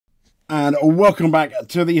And welcome back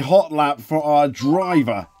to the hot lap for our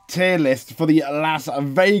driver tier list for the Las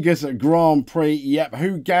Vegas Grand Prix. Yep,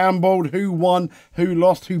 who gambled, who won, who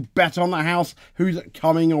lost, who bet on the house, who's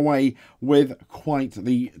coming away with quite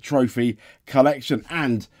the trophy collection.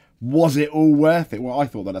 And was it all worth it? Well, I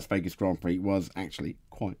thought the Las Vegas Grand Prix was actually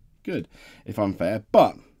quite good, if I'm fair.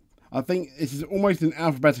 But I think this is almost in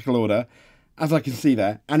alphabetical order, as I can see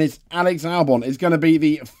there, and it's Alex Albon is going to be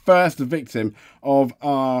the first victim of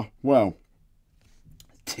our, well,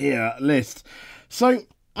 tier list. So,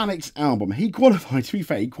 Alex Albon, he qualified, to be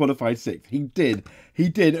fair, he qualified 6th. He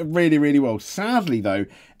did really, really well. Sadly, though,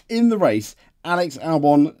 in the race, Alex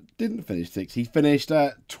Albon didn't finish 6th. He finished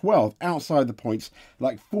 12th, outside the points,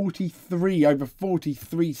 like over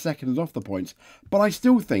 43 seconds off the points. But I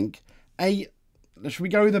still think should we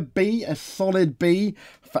go with a B? A solid B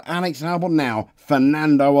for Alex Albon. Now,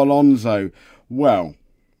 Fernando Alonso. Well,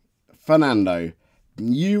 Fernando,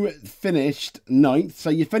 you finished 9th,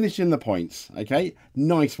 so you finished in the points, okay?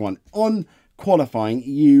 Nice one. On qualifying,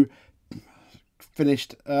 you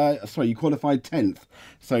finished, you qualified 10th,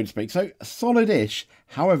 so to speak. So, solid-ish.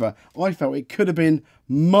 However, I felt it could have been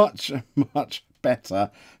much, much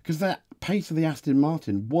better because that pace of the Aston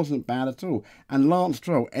Martin wasn't bad at all, and Lance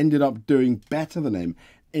Stroll ended up doing better than him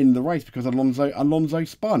in the race because Alonso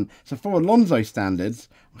spun. So for Alonso standards,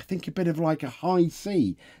 I think a bit of like a high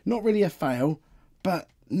C. Not really a fail, but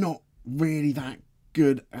not really that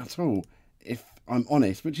good at all, if I'm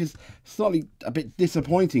honest, which is slightly a bit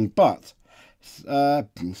disappointing. But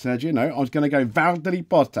Sergio, no, I was going to go Valtteri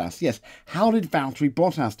Bottas. Yes, how did Valtteri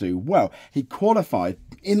Bottas do? Well, he qualified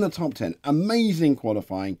in the top 10. Amazing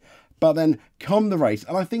qualifying. But then come the race,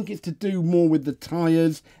 and I think it's to do more with the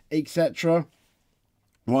tyres, etc.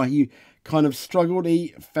 Why he kind of struggled.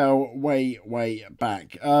 He fell way, way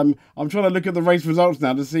back. I'm trying to look at the race results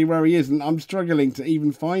now to see where he is, and I'm struggling to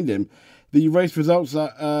even find him. The race results are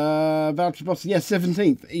Valtteri Bottas, yes,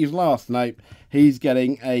 17th. He's last. No, he's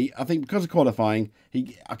getting a, I think because of qualifying,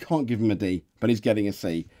 I can't give him a D, but he's getting a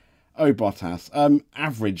C. Oh, Bottas.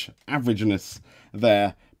 Averageness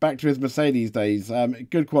there. Back to his Mercedes days.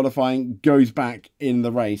 Good qualifying, goes back in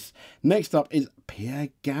the race. Next up is Pierre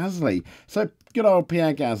Gasly. So, good old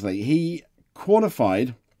Pierre Gasly. He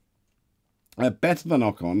qualified better than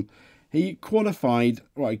Ocon. He qualified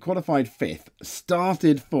 5th,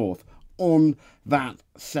 started 4th on that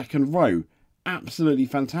second row. Absolutely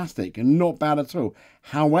fantastic and not bad at all.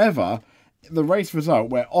 However, the race result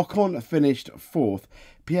where Ocon finished 4th,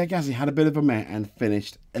 Pierre Gasly had a bit of a mare and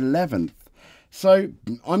finished 11th. So,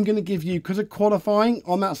 I'm going to give you, because of qualifying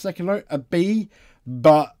on that second row, a B.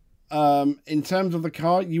 But in terms of the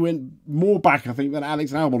car, you went more back, I think, than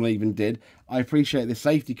Alex Albon even did. I appreciate the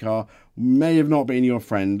safety car may have not been your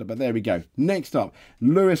friend, but there we go. Next up,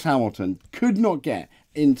 Lewis Hamilton could not get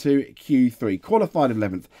into Q3. Qualified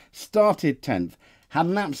 11th, started 10th, had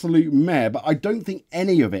an absolute mare, but I don't think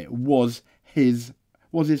any of it was his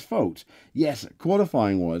fault. Yes,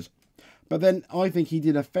 qualifying was. But then I think he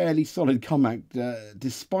did a fairly solid comeback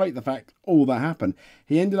despite the fact all that happened.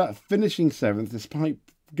 He ended up finishing 7th despite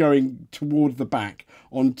going towards the back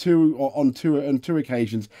on two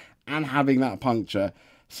occasions and having that puncture.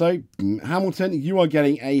 So Hamilton, you are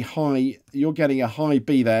getting a high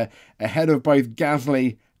B there, ahead of both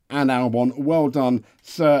Gasly and Albon. Well done,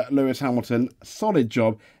 Sir Lewis Hamilton. Solid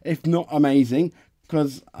job, if not amazing.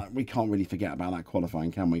 Because we can't really forget about that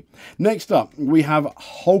qualifying, can we? Next up, we have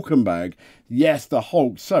Hulkenberg. Yes, the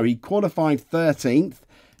Hulk. So he qualified 13th.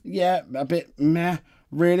 Yeah, a bit meh,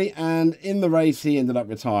 really. And in the race, he ended up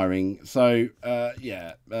retiring. So,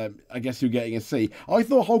 I guess you're getting a C. I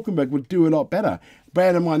thought Hulkenberg would do a lot better.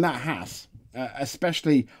 Bear in mind that Haas,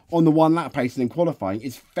 especially on the one lap pace in qualifying,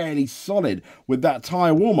 is fairly solid with that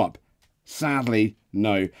tyre warm-up. Sadly,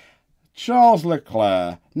 no. Charles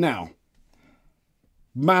Leclerc. Now,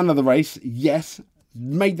 man of the race, yes.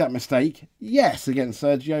 Made that mistake, yes, against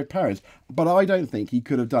Sergio Perez. But I don't think he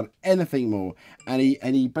could have done anything more. And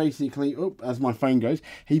he basically, as my phone goes,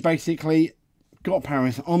 he basically got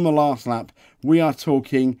Perez on the last lap. We are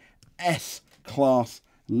talking S-class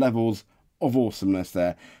levels of awesomeness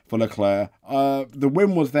there for Leclerc. The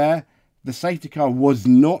win was there. The safety car was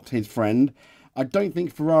not his friend. I don't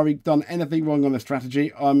think Ferrari done anything wrong on the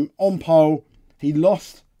strategy. On pole, he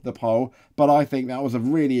lost the pole, but I think that was a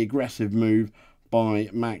really aggressive move by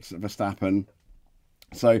Max Verstappen.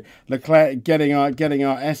 So Leclerc getting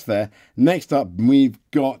our S there. Next up, we've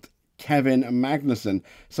got Kevin Magnussen.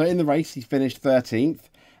 So in the race, he finished 13th,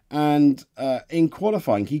 and in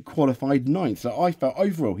qualifying, he qualified 9th. So I felt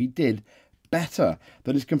overall he did better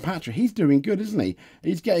than his compatriot. He's doing good, isn't he?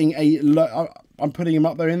 He's getting I'm putting him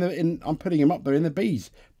up there in the Bs.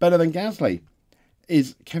 Better than Gasly.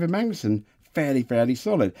 Is Kevin Magnussen fairly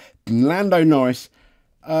solid? Lando Norris,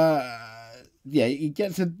 yeah,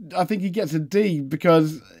 I think he gets a D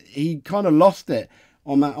because he kind of lost it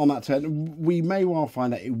on that turn. We may well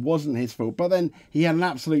find out it wasn't his fault, but then he had an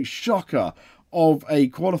absolute shocker of a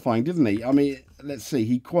qualifying, didn't he? I mean, let's see,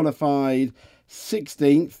 he qualified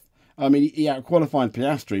 16th. I mean, he out-qualified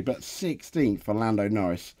Piastri, but 16th for Lando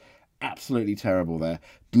Norris. Absolutely terrible there.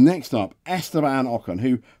 Next up, Esteban Ocon,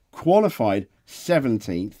 who qualified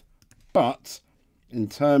 17th, but in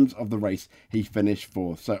terms of the race, he finished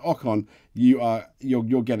 4th. So Ocon,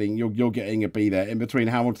 you're getting a B there in between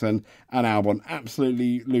Hamilton and Albon.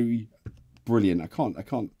 Absolutely brilliant. I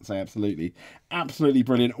can't say absolutely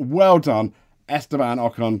brilliant. Well done, Esteban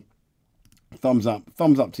Ocon. Thumbs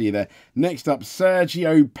up to you there. Next up,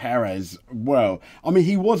 Sergio Perez. Well, I mean,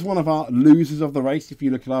 he was one of our losers of the race. If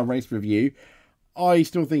you look at our race review, I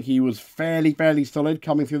still think he was fairly solid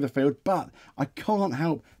coming through the field, but I can't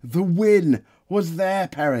help. The win was there,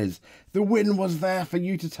 Perez. The win was there for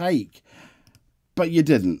you to take, but you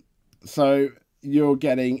didn't. So you're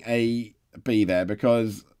getting a B there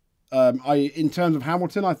because in terms of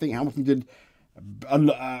Hamilton, I think Hamilton did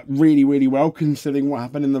really well considering what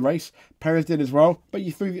happened in the race. Perez did as well, but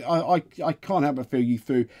you threw I can't help but feel you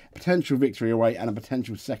threw a potential victory away and a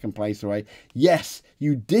potential second place away. Yes,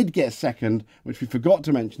 you did get second, which we forgot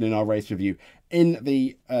to mention in our race review, in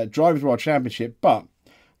the Drivers' World Championship, but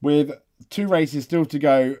with 2 races still to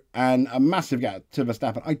go and a massive gap to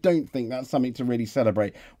Verstappen, I don't think that's something to really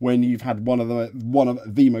celebrate when you've had one of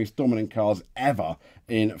the most dominant cars ever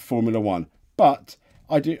in Formula 1. But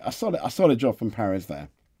a solid job from Perez there.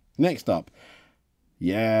 Next up,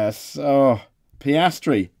 yes,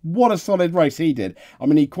 Piastri. What a solid race he did. I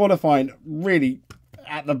mean, he qualified really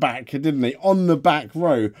at the back, didn't he? On the back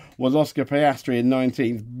row was Oscar Piastri in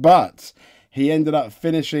 19th, but he ended up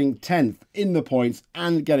finishing 10th in the points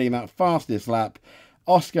and getting that fastest lap.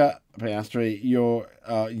 Oscar Piastri,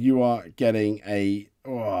 you are getting a...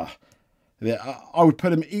 I would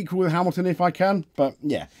put him equal with Hamilton if I can, but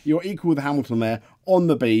yeah, you're equal with Hamilton there on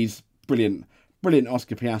the Bs. Brilliant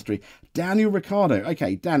Oscar Piastri. Daniel Ricciardo.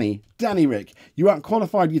 Okay, Danny Rick, you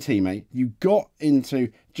out-qualified your teammate. You got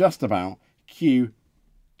into just about Q2,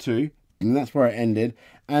 and that's where it ended.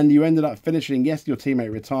 And you ended up finishing, yes, your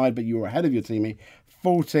teammate retired, but you were ahead of your teammate,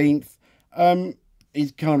 14th.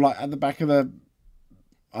 He's kind of like at the back of the...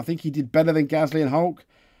 I think he did better than Gasly and Hulk.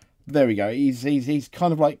 There we go. He's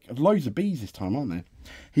kind of like loads of Bs this time, aren't there?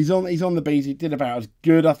 He's on the Bs. He did about as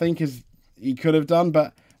good, I think, as he could have done,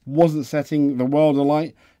 but wasn't setting the world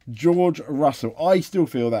alight. George Russell. I still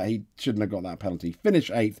feel that he shouldn't have got that penalty.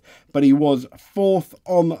 Finished 8th, but he was 4th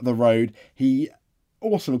on the road. He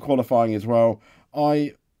awesome qualifying as well.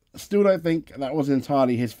 I still don't think that was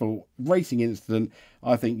entirely his fault. Racing incident.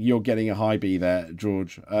 I think you're getting a high B there,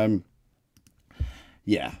 George.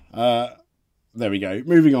 Yeah. There we go.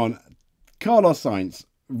 Moving on. Carlos Sainz,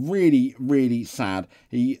 really sad.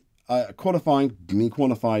 He qualified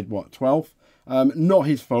what, 12th? Not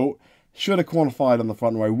his fault. Should have qualified on the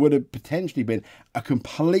front row. Would have potentially been a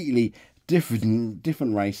completely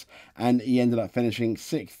different race, and he ended up finishing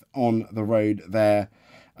 6th on the road there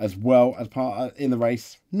as well as part in the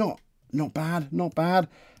race. Not bad.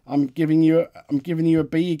 I'm giving you a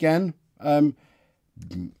B again. I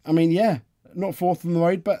mean, yeah. Not 4th on the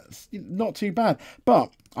road, but not too bad.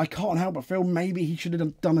 But I can't help but feel maybe he should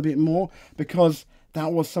have done a bit more, because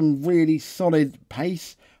that was some really solid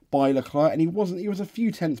pace by Leclerc, and he was a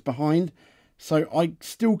few tenths behind. So I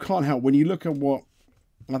still can't help, when you look at what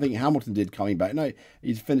I think Hamilton did coming back. No,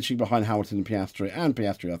 he's finishing behind Hamilton and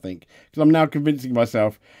Piastri, I think, because I'm now convincing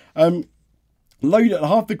myself. Load at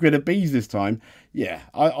half the grid of Bs this time. Yeah,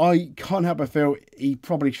 I can't help but feel he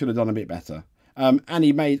probably should have done a bit better. And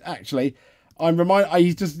he made, actually...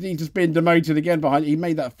 he's just been demoted again behind. He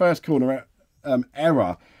made that first corner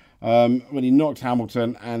error when he knocked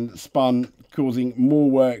Hamilton and spun, causing more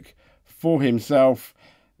work for himself.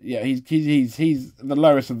 Yeah, he's the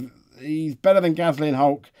lowest of. He's better than Gasly and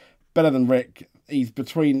Hulk, better than Rick. He's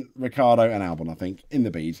between Ricciardo and Albon, I think, in the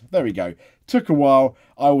Bs. There we go. Took a while.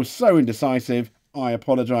 I was so indecisive. I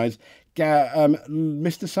apologise,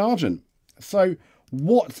 Mr. Sargent. So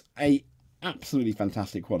what a absolutely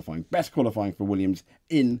fantastic qualifying. Best qualifying for Williams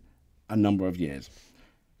in a number of years.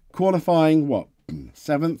 Qualifying, what,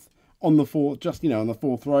 7th on the 4th, just, on the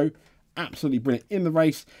 4th row. Absolutely brilliant. In the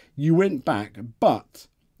race, you went back, but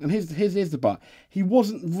And here's the but. He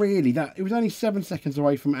wasn't really that. It was only 7 seconds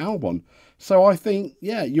away from Albon. So I think,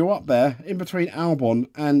 yeah, you're up there in between Albon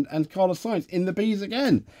and Carlos Sainz in the Bs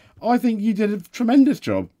again. I think you did a tremendous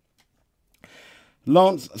job.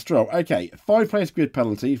 Lance Stroll. Okay, 5-place grid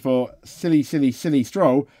penalty for silly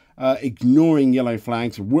Stroll, ignoring yellow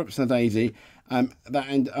flags, whoops a daisy. I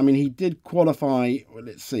mean, he did qualify. Well,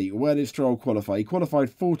 let's see, where did Stroll qualify? He qualified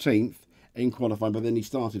 14th in qualifying, but then he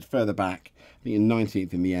started further back, I think in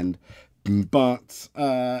 19th in the end. But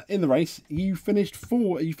in the race, you finished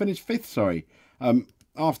 5th, sorry,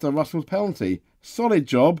 after Russell's penalty. Solid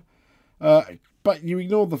job, but you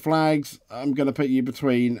ignored the flags. I'm going to put you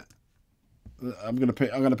between. I'm going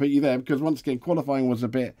to put you there because once again, qualifying was a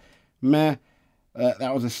bit meh.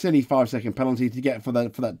 That was a silly 5-second penalty to get for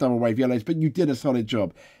that double wave yellows, but you did a solid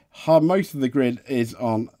job. Most of the grid is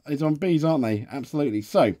on Bs, aren't they? Absolutely.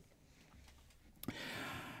 So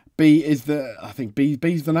B is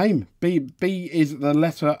B's the name. B is the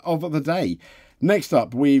letter of the day. Next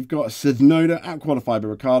up, we've got Tsunoda out-qualified by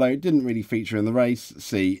Ricciardo. Didn't really feature in the race.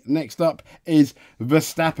 C. Next up is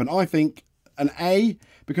Verstappen. I think an A,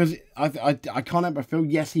 because I can't help but feel,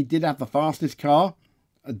 yes, he did have the fastest car,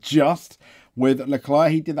 just with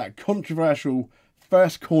Leclerc. He did that controversial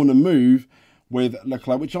first corner move with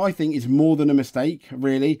Leclerc, which I think is more than a mistake,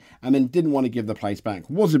 really, and then didn't want to give the place back.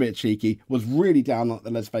 Was a bit cheeky, was really down at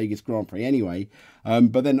the Las Vegas Grand Prix anyway,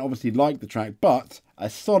 but then obviously liked the track, but a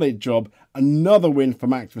solid job. Another win for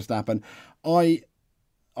Max Verstappen. I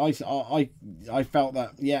felt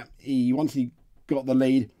that, yeah, once he got the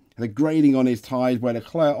lead, the grading on his tyres, where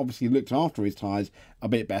Leclerc obviously looked after his tyres a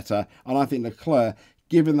bit better, and I think Leclerc,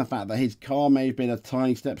 given the fact that his car may have been a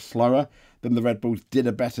tiny step slower than the Red Bulls, did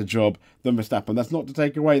a better job than Verstappen. That's not to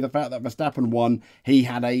take away the fact that Verstappen won. He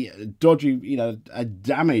had a dodgy, a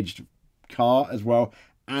damaged car as well,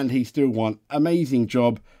 and he still won. Amazing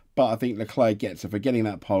job, but I think Leclerc gets it for getting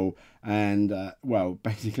that pole and, well,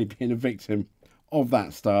 basically being a victim of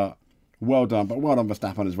that start. Well done, but well done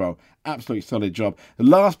Verstappen as well. Absolutely solid job.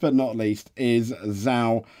 Last but not least is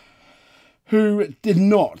Zhou, who did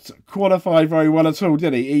not qualify very well at all,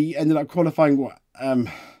 did he? He ended up qualifying,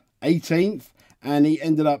 18th, and he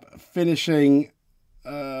ended up finishing,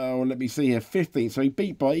 let me see here, 15th. So he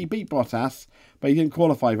beat Bottas, but he didn't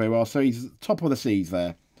qualify very well. So he's top of the C's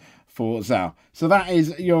there for Zhou. So that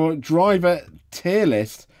is your driver tier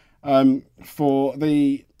list for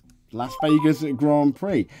the Las Vegas Grand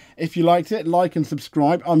Prix. If you liked it, like and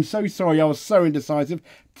subscribe. I'm so sorry I was so indecisive.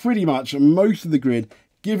 Pretty much most of the grid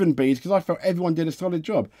given Bs because I felt everyone did a solid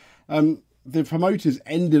job. The promoters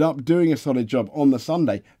ended up doing a solid job on the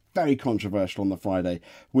Sunday. Very controversial on the Friday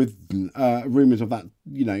with rumours of that,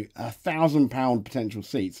 £1,000 potential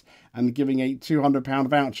seats and giving a £200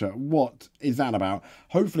 voucher. What is that about?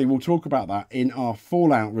 Hopefully we'll talk about that in our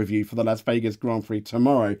Fallout review for the Las Vegas Grand Prix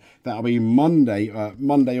tomorrow. That'll be Monday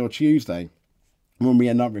or Tuesday when we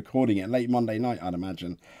end up recording it. Late Monday night, I'd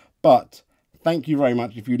imagine. But thank you very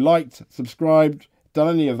much. If you liked, subscribed, done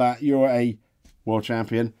any of that, you're a world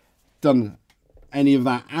champion. Done any of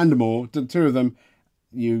that and more, done 2 of them,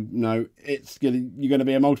 you're going to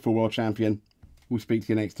be a multiple world champion. We'll speak to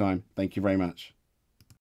you next time. Thank you very much.